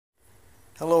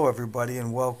Hello, everybody,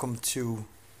 and welcome to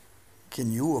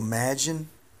Can You Imagine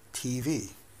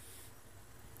TV?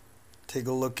 Take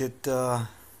a look at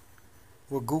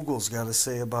what Google's got to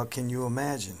say about Can You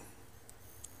Imagine?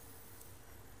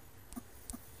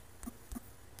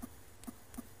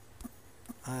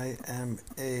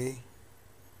 IMAGINE.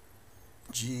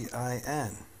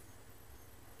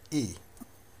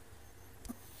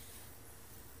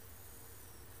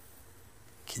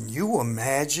 Can you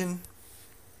imagine?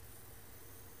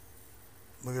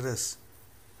 Look at this.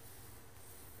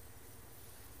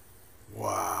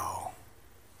 Wow.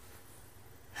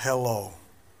 Hello.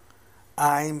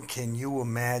 Can you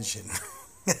imagine?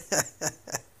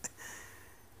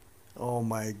 Oh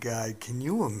my God. Can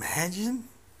you imagine?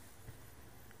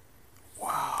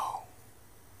 Wow.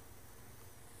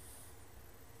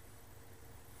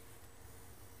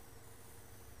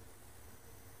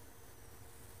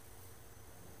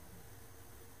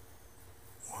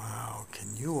 Wow.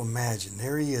 Can you imagine?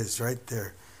 There he is right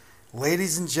there.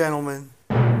 Ladies and gentlemen,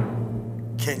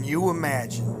 can you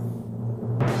imagine?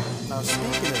 Now,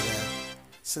 speaking of that,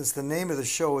 since the name of the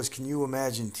show is Can You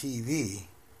Imagine TV,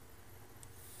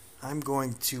 I'm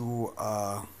going to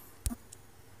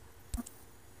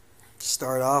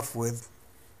start off with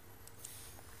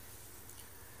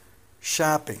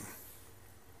shopping.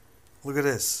 Look at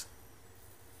this.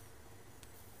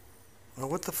 Well,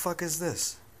 what the fuck is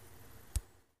this?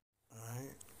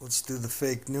 Alright, let's do the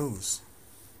fake news.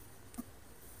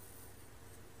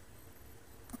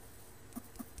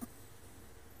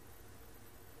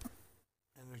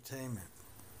 Entertainment.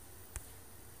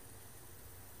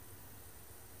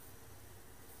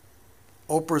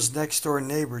 Oprah's next door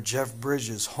neighbor, Jeff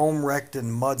Bridges, home wrecked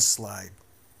in mudslide.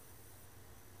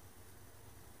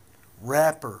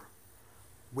 Rapper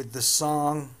with the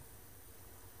song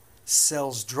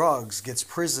sells drugs, gets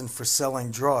prison for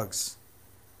selling drugs.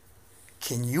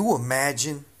 Can you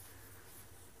imagine?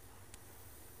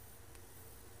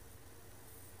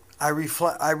 I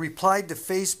replied to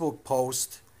Facebook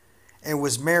post and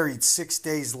was married 6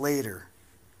 days later.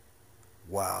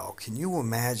 Wow, can you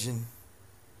imagine?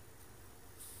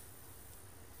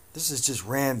 This is just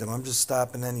random. I'm just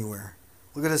stopping anywhere.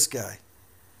 Look at this guy.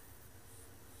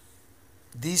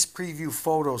 These preview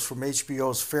photos from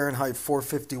HBO's Fahrenheit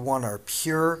 451 are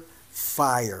pure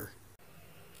fire.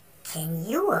 Can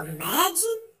you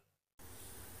imagine?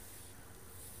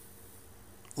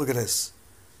 Look at this.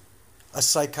 A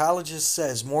psychologist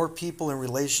says more people in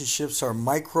relationships are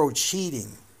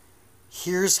micro-cheating.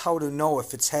 Here's how to know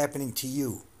if it's happening to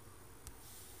you.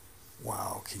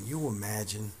 Wow, can you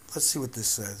imagine? Let's see what this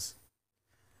says.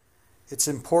 It's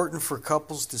important for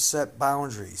couples to set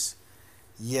boundaries.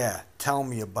 Yeah, tell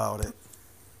me about it.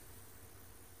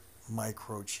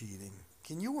 Micro-cheating.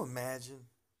 Can you imagine?